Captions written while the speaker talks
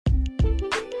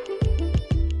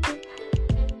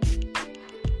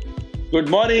Good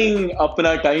morning.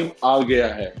 अपना time आ गया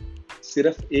है,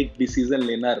 सिर्फ एक डिसीजन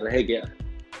लेना रह गया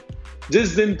है। जिस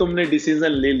दिन तुमने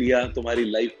डिसीजन ले लिया तुम्हारी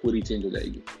लाइफ पूरी चेंज हो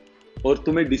जाएगी। और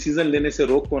तुम्हें डिसीजन लेने से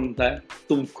रोक कौन था?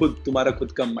 तुम खुद, तुम्हारा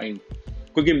खुद का माइंड।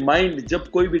 क्योंकि माइंड जब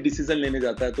कोई भी डिसीजन लेने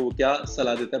जाता है तो वो क्या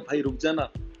सलाह देता है? भाई रुक जाना,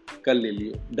 कल ले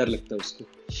लियो। डर लगता है उसको।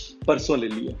 परसों ले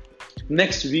लियो,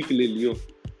 नेक्स्ट वीक ले लियो,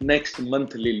 नेक्स्ट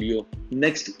मंथ ले लियो,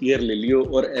 नेक्स्ट ईयर ले लियो।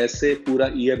 और ऐसे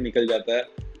पूरा ईयर निकल जाता है,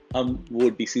 हम वो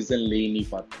डिसीजन ले ही नहीं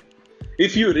पाते।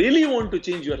 If you really want to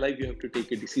change your life, you have to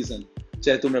take a decision.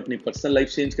 चाहे तुम्हें अपनी पर्सनल लाइफ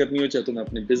चेंज करनी हो, चाहे तुम्हें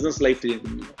अपनी बिजनेस लाइफ चेंज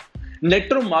करनी हो।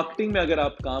 नेटवर्क मार्केटिंग में अगर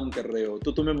आप काम कर रहे हो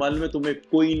तो तुम्हें मालूम है, तुम्हें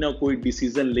कोई ना कोई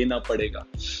डिसीजन लेना पड़ेगा।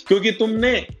 क्योंकि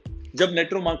तुमने जब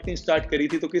नेटवर्क मार्केटिंग स्टार्ट करी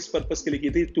थी तो किस पर्पस के लिए की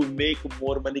थी? To make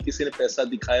more money. किसी ने पैसा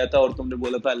दिखाया था और तुमने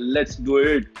बोला था लेट्स डू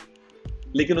इट।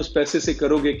 लेकिन उस पैसे से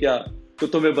करोगे क्या? तो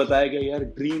तुम्हें बताया गया यार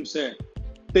ड्रीम्स हैं।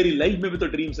 तेरी लाइफ में भी तो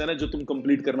ड्रीम्स है ना, जो तुम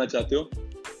कंप्लीट करना चाहते हो।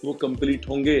 वो कंप्लीट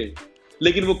होंगे,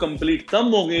 लेकिन वो कंप्लीट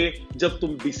तब होंगे जब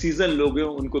तुम डिसीजन लोगे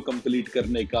उनको कंप्लीट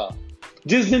करने का।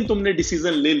 जिस दिन तुमने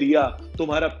डिसीजन ले लिया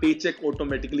तुम्हारा पेचेक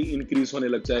ऑटोमेटिकली इंक्रीज होने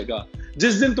लग जाएगा।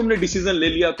 जिस दिन तुमने डिसीजन ले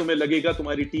लिया तुम्हें लगेगा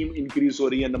तुम्हारी टीम इंक्रीज हो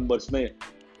रही है नंबर्स में।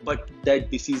 But that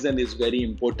decision is very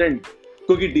important.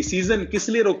 क्योंकि डिसीजन किस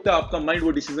लिए रोकता है आपका माइंड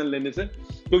वो डिसीजन लेने से?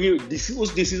 क्योंकि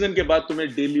उस डिसीजन के बाद तुम्हें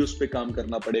डेली उस पर काम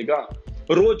करना पड़ेगा।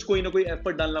 रोज कोई ना कोई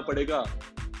एफर्ट डालना पड़ेगा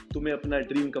तुम्हें अपना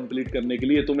ड्रीम कंप्लीट करने के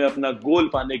लिए, तुम्हें अपना गोल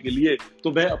पाने के लिए,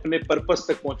 तुम्हें अपने पर्पस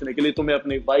तक पहुंचने के लिए, तुम्हें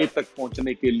अपने वाई तक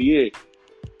पहुंचने के लिए।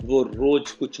 वो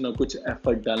रोज कुछ ना कुछ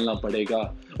एफर्ट डालना पड़ेगा।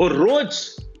 और रोज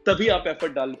तभी आप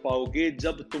एफर्ट डाल पाओगे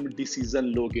जब तुम डिसीजन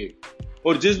लोगे।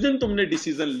 और जिस दिन तुमने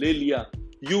डिसीजन ले लिया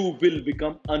यू विल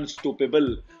बिकम अनस्टॉपेबल।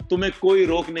 तुम्हें कोई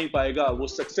रोक नहीं पाएगा। वो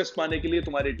सक्सेस पाने के लिए,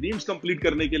 तुम्हारे ड्रीम्स कंप्लीट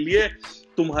करने के लिए,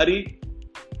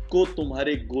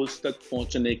 तुम्हारे गोल्स तक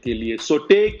पहुंचने के लिए। So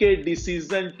take a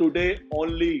decision today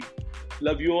only.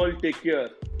 Love you all, take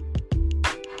care.